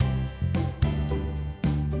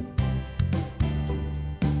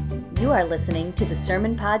You are listening to the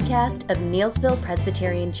Sermon Podcast of Neelsville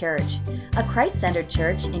Presbyterian Church, a Christ-centered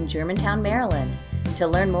church in Germantown, Maryland. To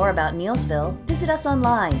learn more about Neelsville, visit us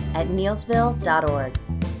online at neelsville.org.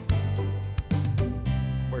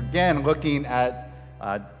 We're again looking at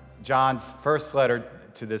John's first letter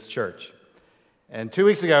to this church. And 2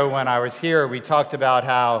 weeks ago when I was here, we talked about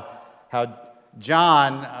how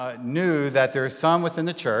John knew that there are some within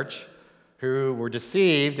the church who were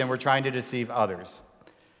deceived and were trying to deceive others.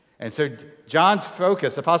 And so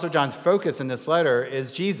Apostle John's focus in this letter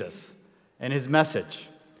is Jesus and his message.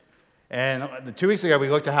 And 2 weeks ago, we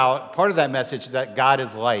looked at how part of that message is that God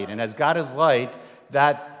is light. And as God is light,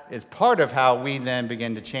 that is part of how we then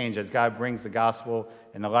begin to change as God brings the gospel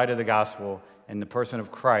and the light of the gospel and the person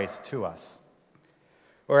of Christ to us.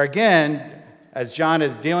 Or again, as John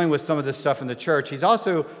is dealing with some of this stuff in the church, he's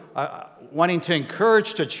also wanting to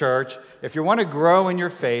encourage the church, if you want to grow in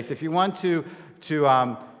your faith, if you want to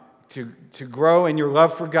grow in your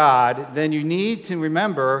love for God, then you need to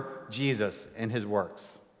remember Jesus and his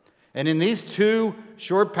works. And in these two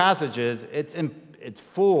short passages, it's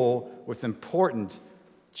full with important,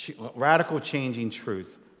 radical changing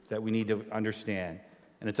truths that we need to understand.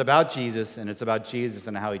 And it's about Jesus,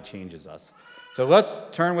 and how he changes us. So let's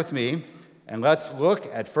turn with me, and let's look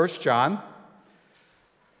at 1 John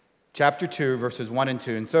chapter 2, verses 1 and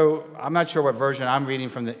 2. And so I'm not sure what version I'm reading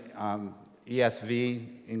from the ESV,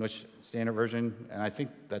 English Standard Version, and I think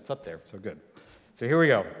that's up there, so good. So here we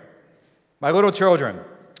go. My little children,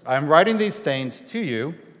 I am writing these things to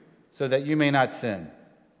you so that you may not sin.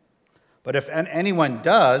 But if anyone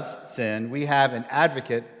does sin, we have an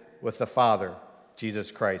advocate with the Father,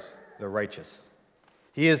 Jesus Christ, the righteous.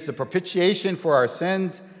 He is the propitiation for our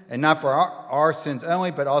sins, and not for our sins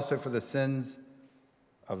only, but also for the sins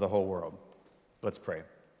of the whole world. Let's pray.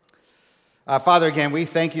 Father, again, we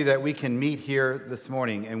thank you that we can meet here this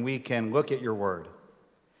morning and we can look at your word.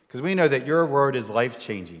 Because we know that your word is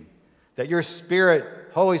life-changing, that your Spirit,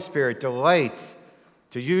 Holy Spirit, delights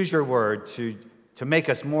to use your word to make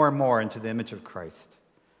us more and more into the image of Christ,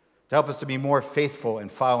 to help us to be more faithful in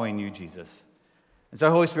following you, Jesus. And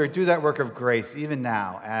so, Holy Spirit, do that work of grace even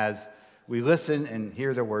now as we listen and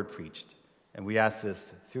hear the word preached. And we ask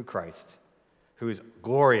this through Christ, who is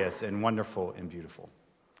glorious and wonderful and beautiful.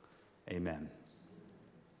 Amen.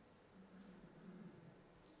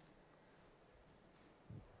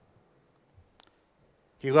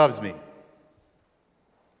 He loves me.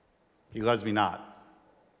 He loves me not.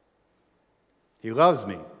 He loves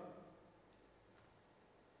me.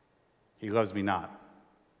 He loves me not.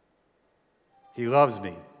 He loves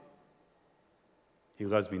me. He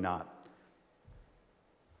loves me not.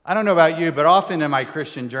 I don't know about you, but often in my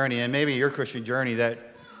Christian journey, and maybe your Christian journey, that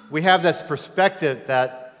we have this perspective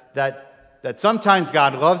that sometimes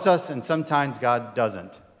God loves us and sometimes God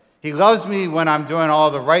doesn't. He loves me when I'm doing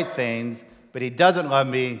all the right things, but he doesn't love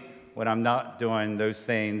me when I'm not doing those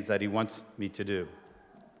things that he wants me to do.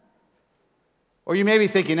 Or you may be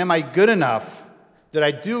thinking, am I good enough? Did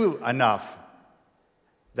I do enough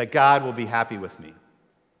that God will be happy with me?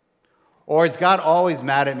 Or is God always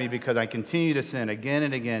mad at me because I continue to sin again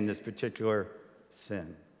and again this particular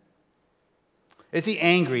sin? Is he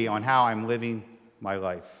angry on how I'm living my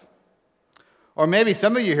life? Or maybe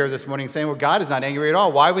some of you here this morning saying, well, God is not angry at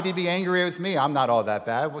all. Why would he be angry with me? I'm not all that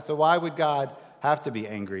bad. So why would God have to be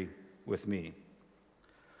angry with me?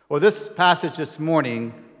 Well, this passage this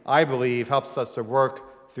morning, I believe, helps us to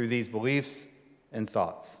work through these beliefs and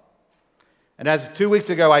thoughts. And as 2 weeks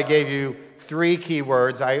ago I gave you 3 key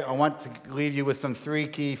words, I want to leave you with some 3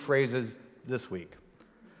 key phrases this week.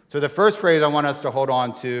 So the first phrase I want us to hold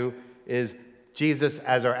on to is Jesus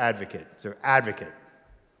as our advocate. So advocate.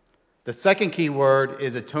 The second key word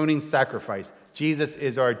is atoning sacrifice. Jesus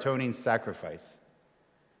is our atoning sacrifice.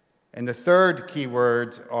 And the third key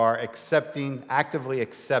words are actively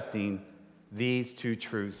accepting these 2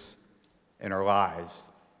 truths in our lives.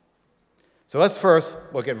 So let's first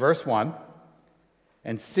look at verse 1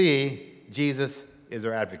 and see Jesus is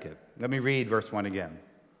our advocate. Let me read verse 1 again.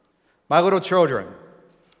 My little children,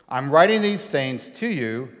 I'm writing these things to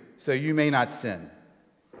you so you may not sin.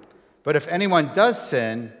 But if anyone does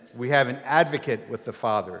sin, we have an advocate with the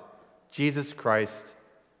Father, Jesus Christ,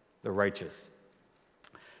 the righteous.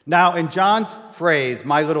 Now, in John's phrase,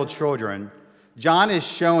 my little children, John is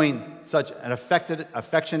showing such an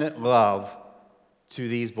affectionate love to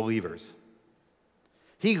these believers.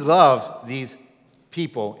 He loves these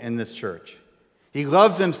people in this church. He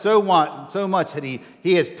loves them so much that he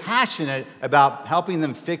is passionate about helping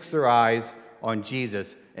them fix their eyes on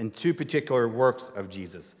Jesus and 2 particular works of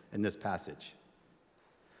Jesus in this passage.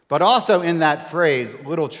 But also in that phrase,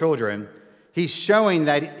 little children, He's showing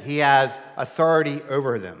that he has authority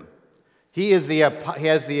over them. He has the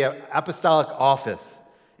apostolic office,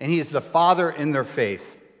 and he is the father in their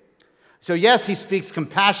faith. So yes, he speaks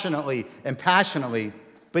compassionately and passionately,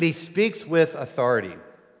 but he speaks with authority.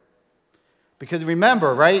 Because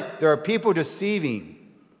remember, right, there are people deceiving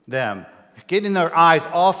them, getting their eyes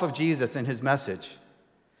off of Jesus and his message.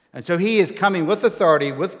 And so he is coming with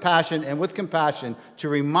authority, with passion, and with compassion to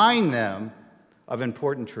remind them of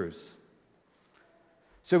important truths.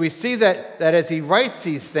 So we see that as he writes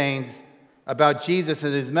these things about Jesus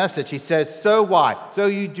and his message, he says, so why? So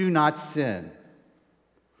you do not sin.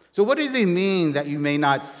 So what does he mean that you may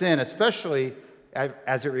not sin, especially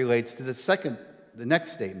as it relates to the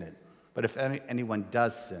next statement? But if anyone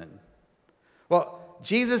does sin. Well,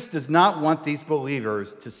 Jesus does not want these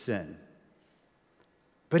believers to sin.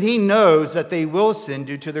 But he knows that they will sin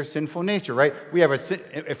due to their sinful nature, right?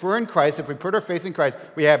 If we're in Christ, if we put our faith in Christ,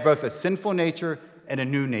 we have both a sinful nature and a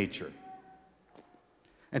new nature.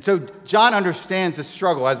 And so John understands the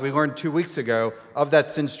struggle, as we learned 2 weeks ago, of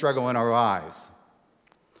that sin struggle in our lives.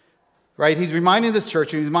 Right? He's reminding this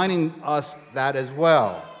church, and he's reminding us that as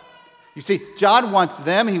well. You see, John wants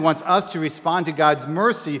he wants us to respond to God's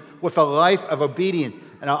mercy with a life of obedience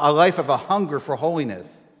and a life of a hunger for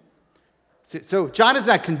holiness. So John is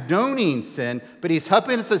not condoning sin, but he's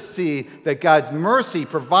helping us to see that God's mercy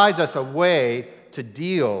provides us a way to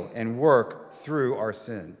deal and work through our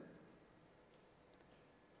sin.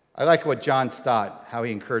 I like what John Stott, how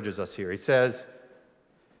he encourages us here. He says,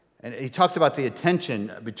 and he talks about the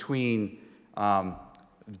tension between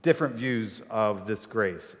different views of this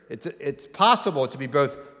grace. It's possible to be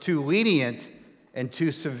both too lenient and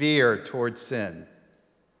too severe towards sin.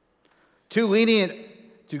 Too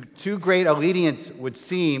great a lenience would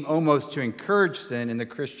seem almost to encourage sin in the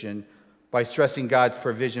Christian by stressing God's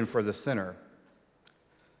provision for the sinner.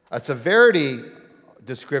 A severity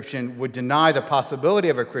description would deny the possibility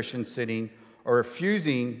of a Christian sinning or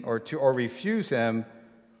refusing or refuse him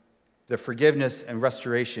the forgiveness and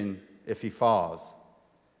restoration if he falls.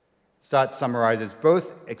 Stott summarizes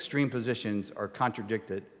both extreme positions are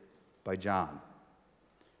contradicted by John.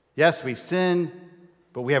 Yes, we sin,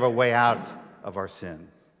 but we have a way out of our sin.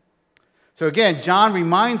 So again, John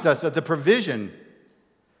reminds us of the provision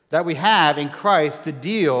that we have in Christ to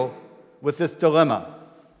deal with this dilemma.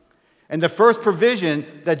 And the first provision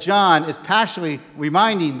that John is passionately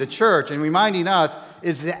reminding the church and reminding us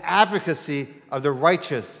is the advocacy of the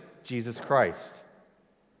righteous Jesus Christ.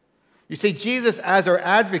 You see, Jesus as our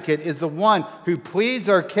advocate is the one who pleads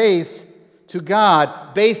our case to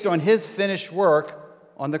God based on his finished work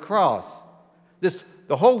on the cross.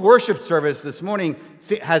 The whole worship service this morning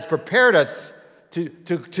has prepared us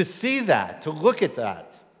to see that, to look at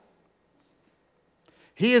that.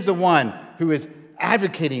 He is the one who is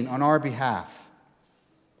advocating on our behalf.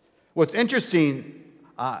 What's interesting,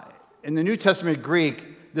 in the New Testament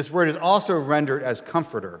Greek, this word is also rendered as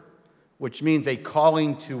comforter, which means a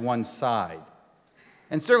calling to one's side.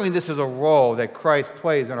 And certainly this is a role that Christ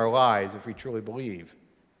plays in our lives if we truly believe.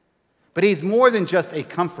 But he's more than just a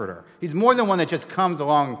comforter. He's more than one that just comes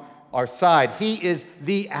along our side. He is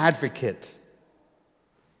the advocate.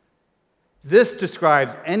 This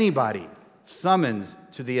describes anybody summoned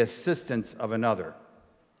to the assistance of another.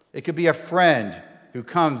 It could be a friend who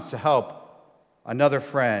comes to help another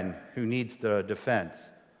friend who needs the defense.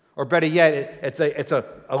 Or better yet, it's a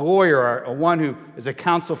lawyer or one who is a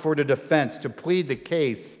counsel for the defense to plead the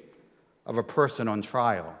case of a person on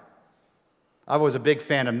trial. I was a big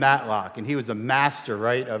fan of Matlock, and he was a master,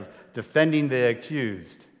 right, of defending the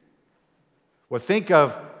accused. Well, think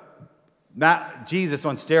of Jesus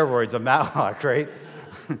on steroids of Matlock, right?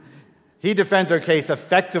 He defends our case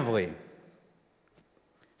effectively.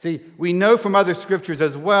 See, we know from other scriptures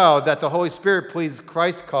as well that the Holy Spirit pleads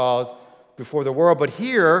Christ's cause before the world. But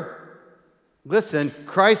here, listen,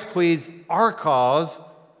 Christ pleads our cause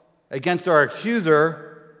against our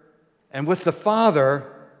accuser and with the Father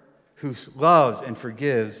who loves and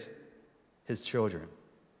forgives his children.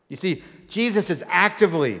 You see, Jesus is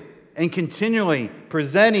actively and continually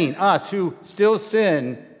presenting us who still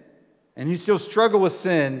sin and who still struggle with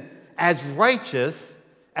sin as righteous,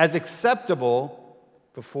 as acceptable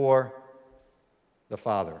before the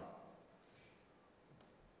Father.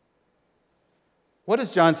 What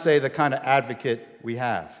does John say the kind of advocate we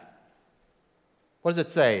have? What does it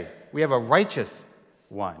say? We have a righteous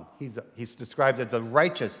one. He's described as a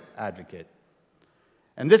righteous advocate.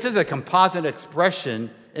 And this is a composite expression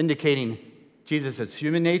indicating Jesus'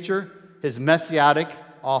 human nature, his messianic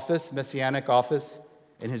office,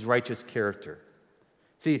 and his righteous character.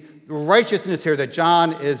 See, the righteousness here that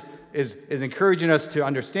John is is encouraging us to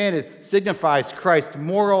understand it signifies Christ's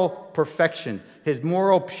moral perfection, his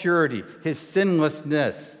moral purity, his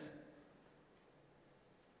sinlessness.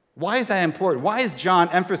 Why is that important? Why is John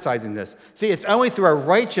emphasizing this? See, it's only through a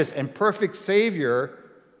righteous and perfect Savior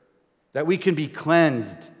that we can be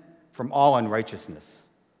cleansed from all unrighteousness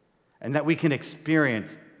and that we can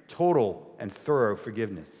experience total and thorough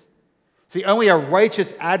forgiveness. See, only a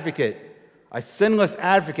righteous advocate, a sinless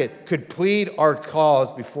advocate, could plead our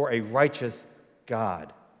cause before a righteous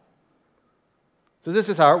God. So this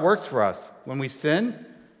is how it works for us. When we sin,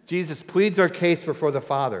 Jesus pleads our case before the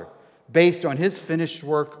Father based on his finished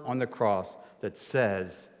work on the cross that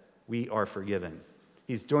says we are forgiven.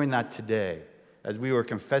 He's doing that today. As we were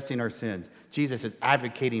confessing our sins, Jesus is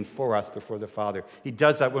advocating for us before the Father. He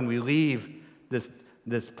does that when we leave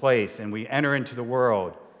this place and we enter into the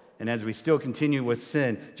world. And as we still continue with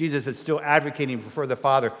sin, Jesus is still advocating before the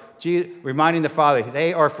Father, reminding the Father,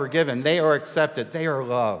 they are forgiven, they are accepted, they are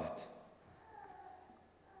loved.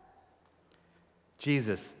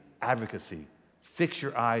 Jesus, advocacy. Fix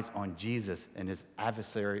your eyes on Jesus and his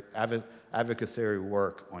adversary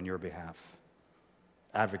work on your behalf.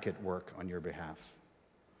 Advocate work on your behalf.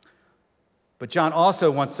 But John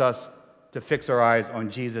also wants us to fix our eyes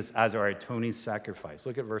on Jesus as our atoning sacrifice.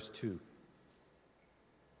 Look at verse 2.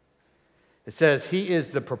 It says, he is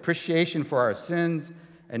the propitiation for our sins,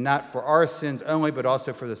 and not for our sins only, but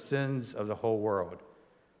also for the sins of the whole world.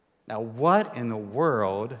 Now, what in the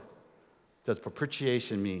world does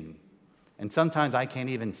propitiation mean? And sometimes I can't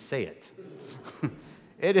even say it.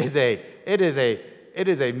 It is a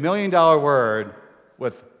 $1 million word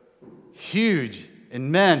with huge,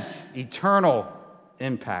 immense, eternal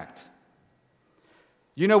impact.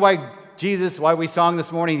 You know why Jesus, why we sang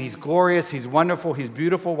this morning, he's glorious, he's wonderful, he's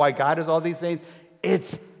beautiful, why God does all these things?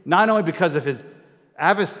 It's not only because of his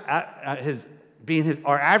being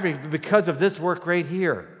our advocate, but because of this work right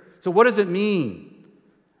here. So what does it mean?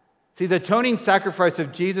 See, the atoning sacrifice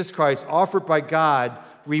of Jesus Christ offered by God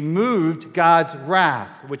removed God's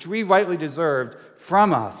wrath, which we rightly deserved,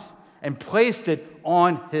 from us and placed it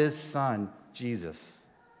on his Son, Jesus.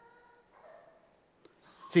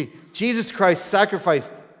 See, Jesus Christ's sacrifice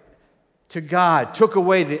to God took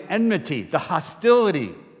away the enmity, the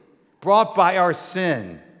hostility brought by our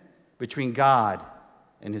sin between God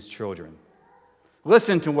and his children.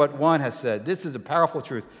 Listen to what one has said. This is a powerful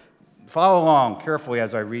truth. Follow along carefully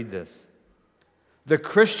as I read this. The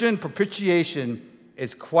Christian propitiation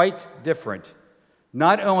is quite different,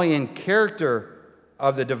 not only in character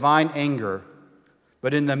of the divine anger,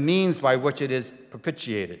 but in the means by which it is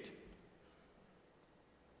propitiated.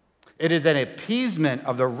 It is an appeasement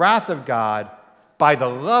of the wrath of God by the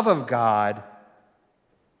love of God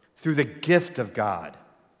through the gift of God.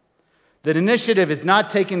 That initiative is not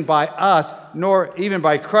taken by us, nor even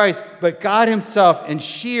by Christ, but God himself in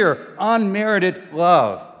sheer, unmerited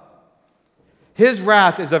love. His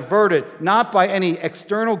wrath is averted not by any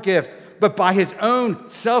external gift, but by his own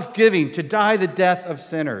self-giving to die the death of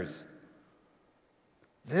sinners.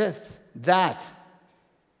 That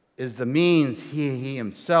is the means he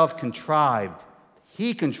himself contrived.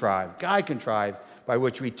 God contrived, by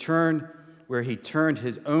which he turned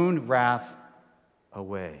his own wrath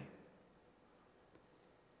away.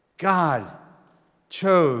 God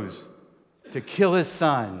chose to kill his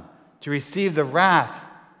Son, to receive the wrath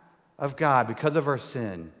of God because of our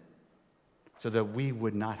sin, so that we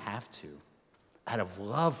would not have to, out of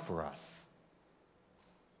love for us.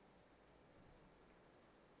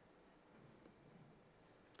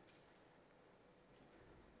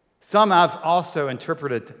 Some have also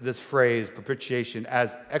interpreted this phrase, propitiation,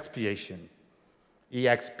 as expiation,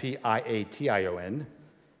 expiation,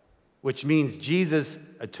 which means Jesus'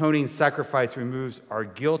 atoning sacrifice removes our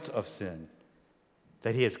guilt of sin,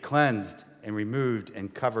 that he has cleansed and removed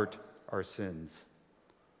and covered our sins.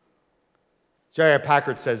 J.I.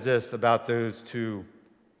 Packer says this about those two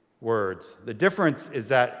words. The difference is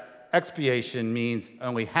that expiation means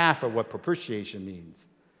only half of what propitiation means.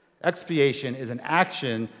 Expiation is an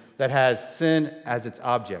action that has sin as its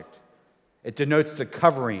object. It denotes the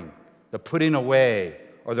covering, the putting away,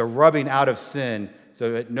 or the rubbing out of sin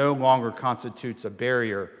so it no longer constitutes a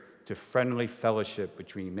barrier to friendly fellowship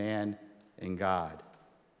between man and God.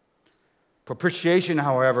 Propitiation,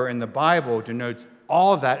 however, in the Bible denotes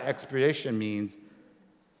all that expiation means,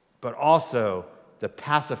 but also the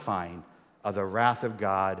pacifying of the wrath of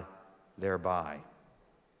God thereby.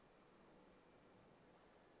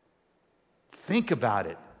 Think about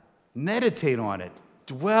it. Meditate on it.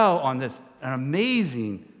 Dwell on this an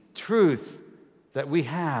amazing truth that we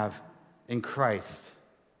have in Christ.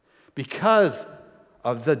 Because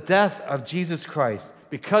of the death of Jesus Christ,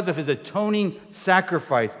 because of his atoning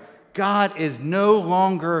sacrifice, God is no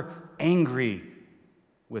longer angry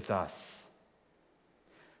with us.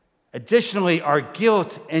 Additionally, our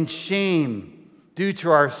guilt and shame due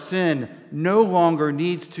to our sin no longer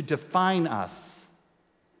needs to define us.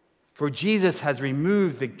 For Jesus has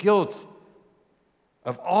removed the guilt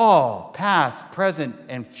of all past, present,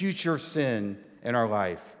 and future sin in our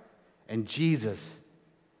life. And Jesus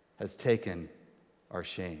has taken our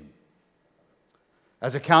shame.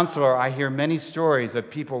 As a counselor, I hear many stories of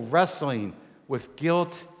people wrestling with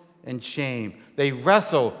guilt and shame. They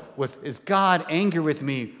wrestle with, is God angry with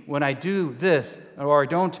me when I do this or I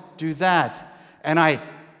don't do that? And I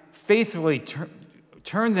faithfully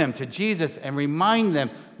turn them to Jesus and remind them,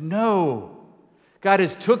 no, God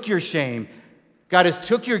has took your shame. God has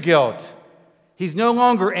took your guilt. He's no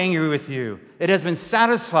longer angry with you. It has been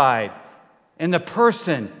satisfied in the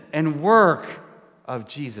person and work of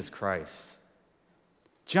Jesus Christ.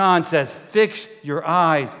 John says, fix your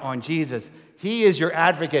eyes on Jesus. He is your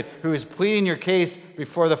advocate who is pleading your case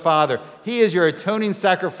before the Father. He is your atoning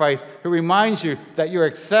sacrifice who reminds you that you're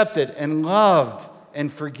accepted and loved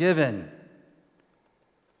and forgiven.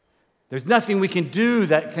 There's nothing we can do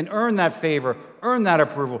that can earn that favor, earn that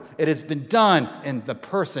approval. It has been done in the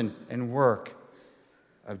person and work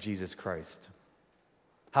of Jesus Christ.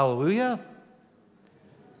 Hallelujah.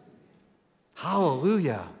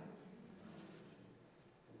 Hallelujah.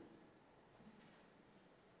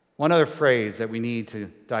 One other phrase that we need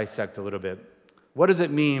to dissect a little bit. What does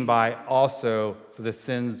it mean by also for the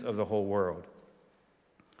sins of the whole world?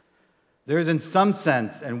 There is in some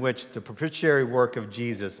sense in which the propitiatory work of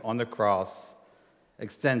Jesus on the cross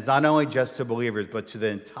extends not only just to believers, but to the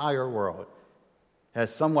entire world. It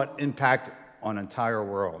has somewhat impact on the entire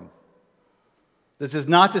world. This is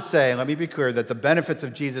not to say, let me be clear, that the benefits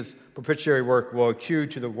of Jesus' propitiatory work will accrue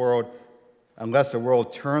to the world unless the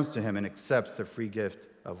world turns to him and accepts the free gift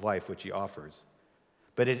of life which he offers.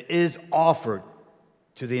 But it is offered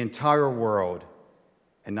to the entire world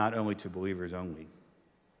and not only to believers only.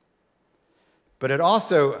 But it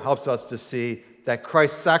also helps us to see that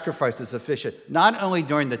Christ's sacrifice is sufficient, not only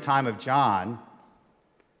during the time of John,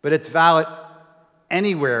 but it's valid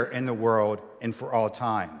anywhere in the world and for all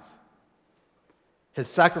times. His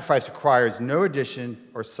sacrifice requires no addition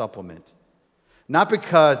or supplement. Not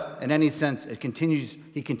because, in any sense, he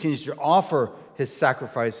continues to offer his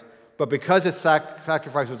sacrifice, but because his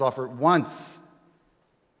sacrifice was offered once,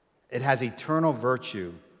 it has eternal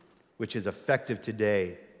virtue, which is effective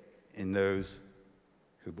today in those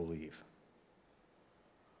who believe.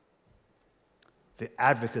 The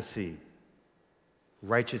advocacy,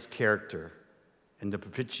 righteous character, and the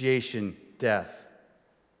propitiation death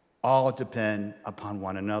all depend upon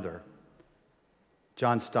one another.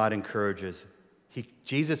 John Stott encourages,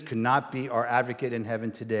 Jesus could not be our advocate in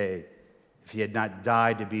heaven today if he had not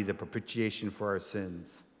died to be the propitiation for our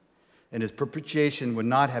sins. And his propitiation would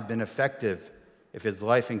not have been effective if his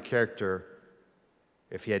life and character,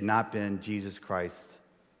 if he had not been Jesus Christ,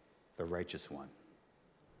 the righteous one.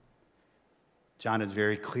 John is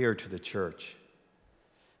very clear to the church.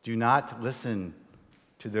 Do not listen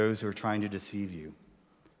to those who are trying to deceive you.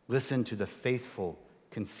 Listen to the faithful,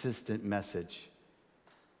 consistent message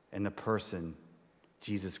in the person,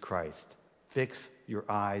 Jesus Christ. Fix your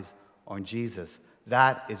eyes on Jesus.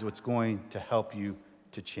 That is what's going to help you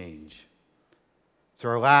to change. So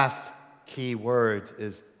our last key words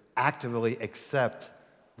is actively accept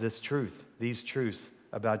this truth, these truths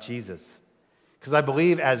about Jesus. Because I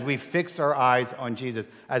believe as we fix our eyes on Jesus,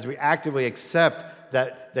 as we actively accept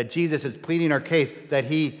that Jesus is pleading our case, that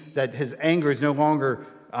his anger is no longer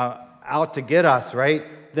out to get us, right?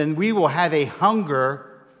 Then we will have a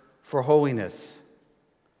hunger for holiness.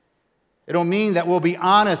 It'll mean that we'll be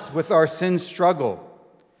honest with our sin struggle.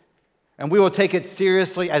 And we will take it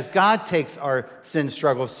seriously as God takes our sin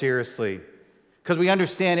struggle seriously. Because we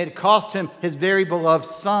understand it cost him his very beloved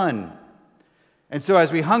Son. And so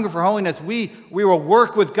as we hunger for holiness, we will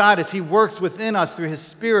work with God as he works within us through his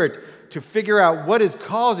Spirit to figure out what is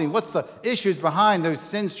causing, what's the issues behind those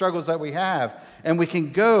sin struggles that we have. And we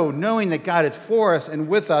can go knowing that God is for us and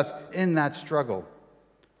with us in that struggle.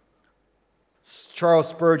 Charles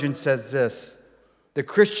Spurgeon says this, the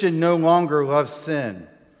Christian no longer loves sin.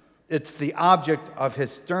 It's the object of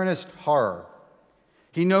his sternest horror.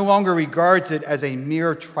 He no longer regards it as a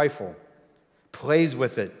mere trifle, plays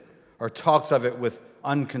with it, or talks of it with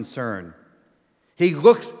unconcern. He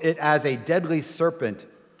looks at it as a deadly serpent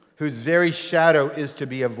whose very shadow is to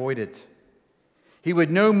be avoided. He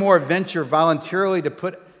would no more venture voluntarily to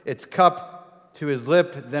put its cup to his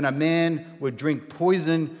lip than a man would drink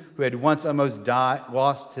poison who had once almost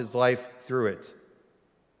lost his life through it.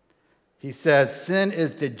 He says, sin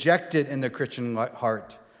is dejected in the Christian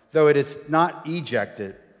heart, though it is not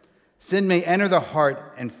ejected. Sin may enter the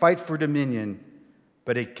heart and fight for dominion,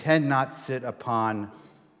 but it cannot sit upon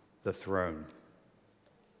the throne.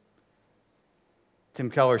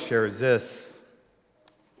 Tim Keller shares this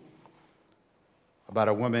about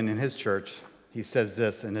a woman in his church. He says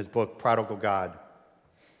this in his book, Prodigal God.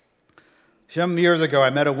 Some years ago,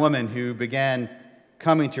 I met a woman who began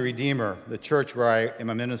coming to Redeemer, the church where I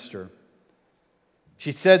am a minister.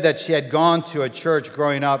 She said that she had gone to a church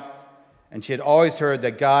growing up, and she had always heard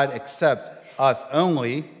that God accepts us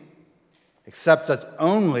only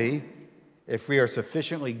if we are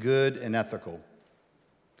sufficiently good and ethical.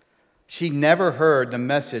 She never heard the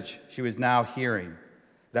message she was now hearing,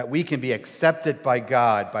 that we can be accepted by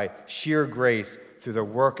God by sheer grace through the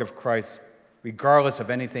work of Christ, regardless of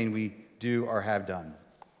anything we do or have done.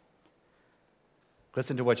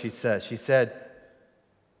 Listen to what she says. She said,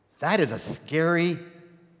 "That is a scary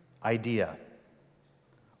idea.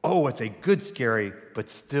 Oh, it's a good scary, but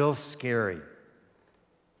still scary."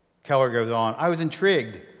 Keller goes on, "I was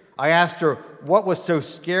intrigued. I asked her what was so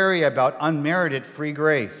scary about unmerited free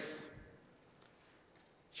grace.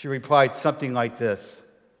 She replied something like this: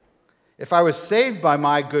 if I was saved by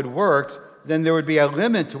my good works, then there would be a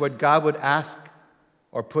limit to what God would ask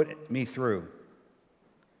or put me through.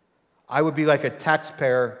 I would be like a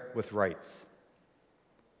taxpayer with rights.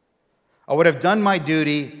 I would have done my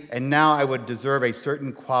duty, and now I would deserve a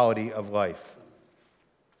certain quality of life.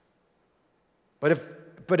 But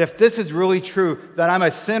if this is really true, that I'm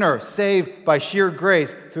a sinner saved by sheer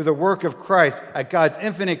grace through the work of Christ at God's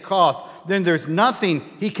infinite cost, then there's nothing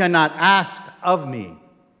he cannot ask of me."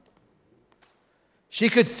 She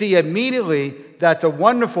could see immediately that the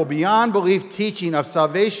wonderful, beyond belief teaching of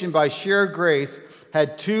salvation by sheer grace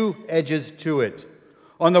had two edges to it.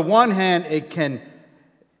 On the one hand,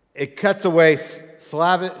 it cuts away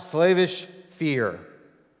slavish fear.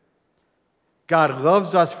 God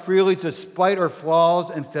loves us freely despite our flaws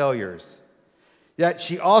and failures. Yet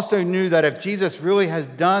she also knew that if Jesus really has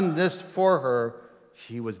done this for her,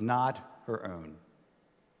 she was not her own.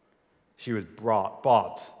 She was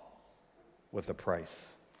bought with a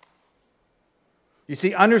price. You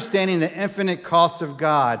see, understanding the infinite cost of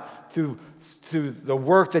God through the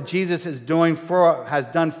work that Jesus has done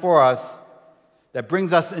for us, that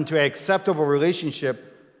brings us into an acceptable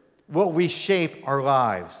relationship, will reshape our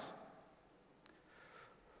lives.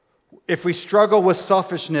 If we struggle with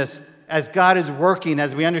selfishness as God is working,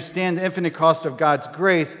 as we understand the infinite cost of God's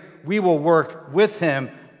grace, we will work with Him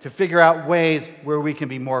to figure out ways where we can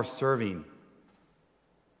be more serving.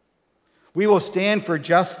 We will stand for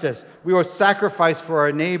justice. We will sacrifice for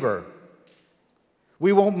our neighbor.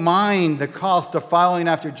 We won't mind the cost of following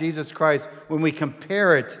after Jesus Christ when we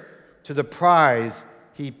compare it to the price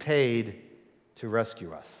He paid to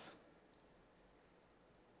rescue us.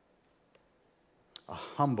 A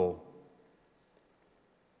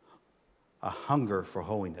hunger for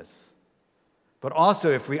holiness. But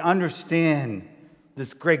also, if we understand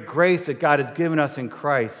this great grace that God has given us in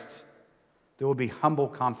Christ, there will be humble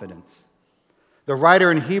confidence. The writer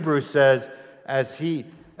in Hebrews says, as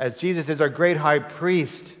Jesus is our great high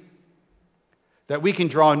priest, that we can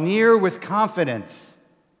draw near with confidence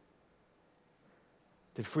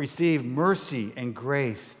to receive mercy and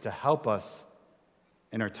grace to help us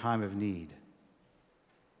in our time of need.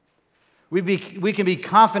 We can be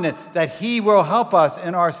confident that He will help us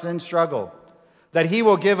in our sin struggle, that He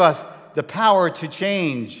will give us the power to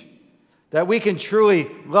change, that we can truly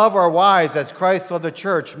love our wives as Christ loved the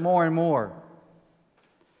church more and more,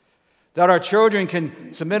 that our children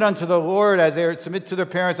can submit unto the Lord as they submit to their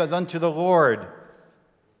parents as unto the Lord,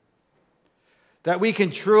 that we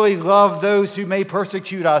can truly love those who may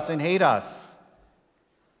persecute us and hate us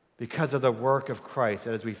because of the work of Christ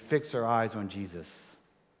as we fix our eyes on Jesus.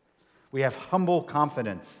 We have humble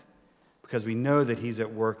confidence because we know that He's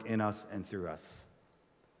at work in us and through us.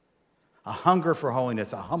 A hunger for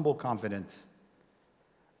holiness, a humble confidence,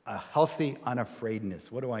 a healthy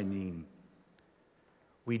unafraidness. What do I mean?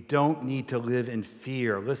 We don't need to live in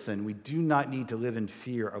fear. Listen, we do not need to live in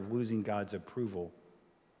fear of losing God's approval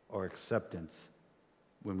or acceptance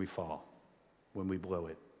when we fall, when we blow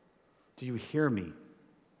it. Do you hear me?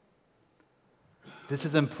 This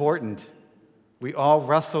is important. We all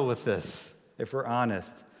wrestle with this, if we're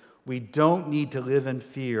honest. We don't need to live in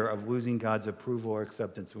fear of losing God's approval or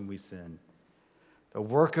acceptance when we sin. The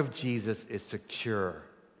work of Jesus is secure.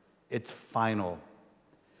 It's final.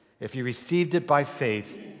 If you received it by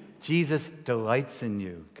faith, Jesus delights in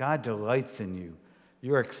you. God delights in you.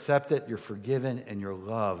 You're accepted, you're forgiven, and you're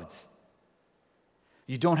loved.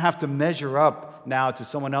 You don't have to measure up now to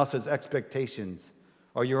someone else's expectations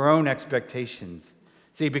or your own expectations.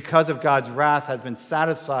 See, because of God's wrath has been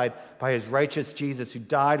satisfied by his righteous Jesus who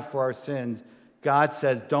died for our sins, God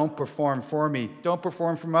says, don't perform for me. Don't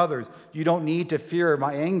perform from others. You don't need to fear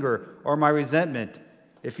my anger or my resentment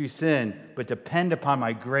if you sin, but depend upon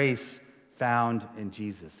my grace found in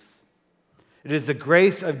Jesus. It is the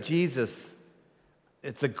grace of Jesus.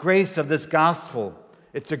 It's the grace of this gospel.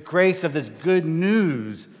 It's the grace of this good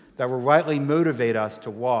news that will rightly motivate us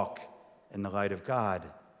to walk in the light of God.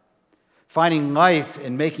 Finding life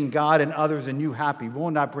and making God and others and you happy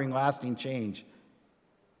will not bring lasting change.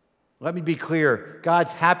 Let me be clear.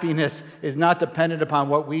 God's happiness is not dependent upon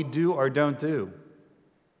what we do or don't do.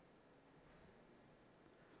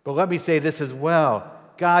 But let me say this as well.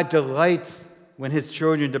 God delights when his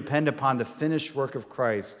children depend upon the finished work of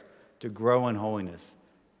Christ to grow in holiness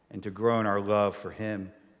and to grow in our love for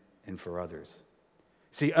him and for others.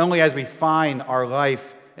 See, only as we find our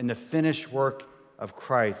life in the finished work of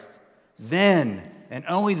Christ, then and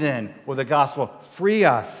only then will the gospel free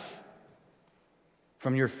us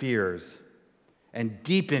from your fears and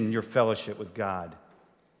deepen your fellowship with God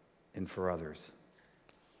and for others.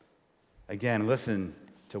 Again, listen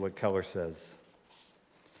to what Keller says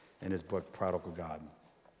in his book, Prodigal God.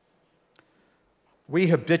 We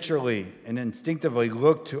habitually and instinctively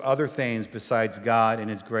look to other things besides God and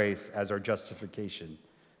his grace as our justification,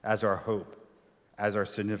 as our hope, as our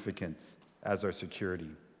significance, as our security.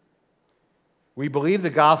 We believe the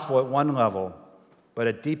gospel at one level, but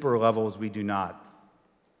at deeper levels we do not.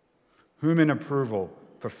 Human approval,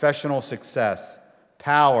 professional success,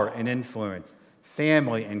 power and influence,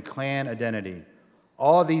 family and clan identity,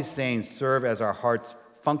 all these things serve as our heart's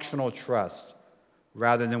functional trust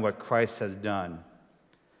rather than what Christ has done.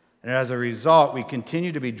 And as a result, we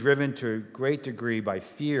continue to be driven to a great degree by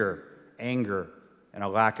fear, anger, and a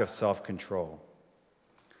lack of self-control.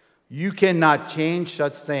 You cannot change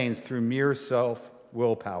such things through mere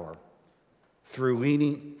self-willpower, through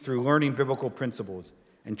learning biblical principles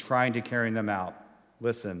and trying to carry them out.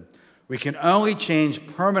 Listen, we can only change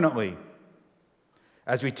permanently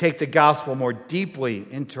as we take the gospel more deeply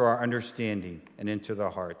into our understanding and into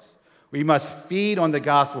the hearts. We must feed on the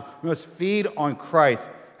gospel. We must feed on Christ,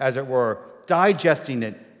 as it were, digesting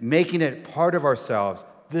it, making it part of ourselves.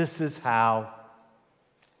 This is how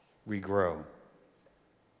we grow.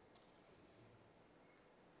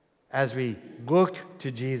 As we look to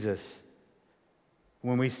Jesus,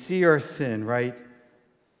 when we see our sin, right,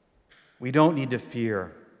 we don't need to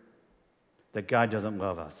fear that God doesn't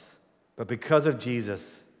love us. But because of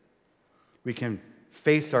Jesus, we can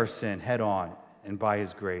face our sin head on and by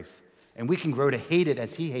his grace. And we can grow to hate it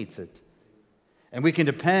as he hates it. And we can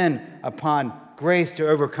depend upon grace to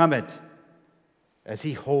overcome it as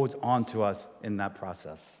he holds on to us in that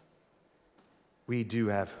process. We do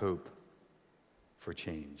have hope for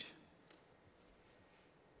change.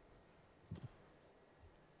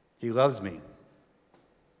 He loves me.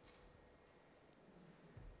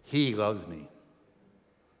 He loves me.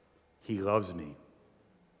 He loves me.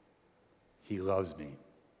 He loves me.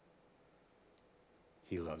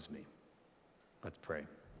 He loves me. Let's pray.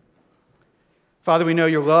 Father, we know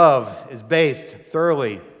your love is based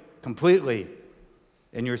thoroughly, completely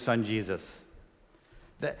in your Son Jesus.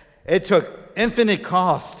 That it took infinite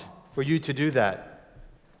cost for you to do that.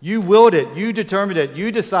 You willed it. You determined it.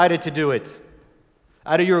 You decided to do it.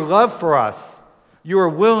 Out of your love for us, you are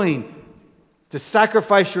willing to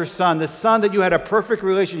sacrifice your Son, the Son that you had a perfect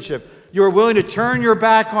relationship. You are willing to turn your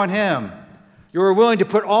back on him. You are willing to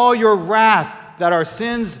put all your wrath that our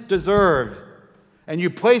sins deserved, and you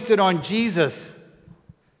placed it on Jesus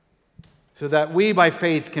so that we, by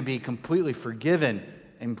faith, can be completely forgiven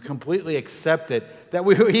and completely accepted, that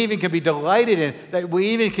we even can be delighted in, that we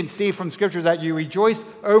even can see from Scriptures that you rejoice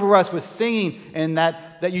over us with singing, and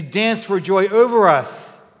that you dance for joy over us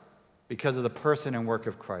because of the person and work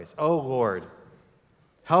of Christ. Oh, Lord,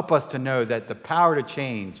 help us to know that the power to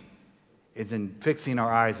change is in fixing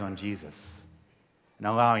our eyes on Jesus and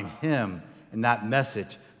allowing him and that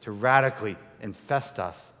message to radically infest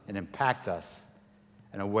us and impact us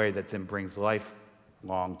in a way that then brings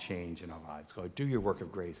lifelong change in our lives. God, do your work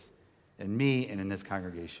of grace in me and in this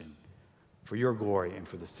congregation for your glory and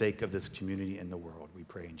for the sake of this community and the world. We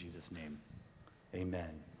pray in Jesus' name. Amen.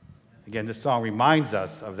 Again, this song reminds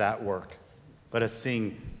us of that work. Let us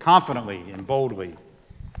sing confidently and boldly.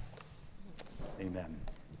 Amen.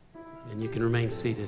 And you can remain seated.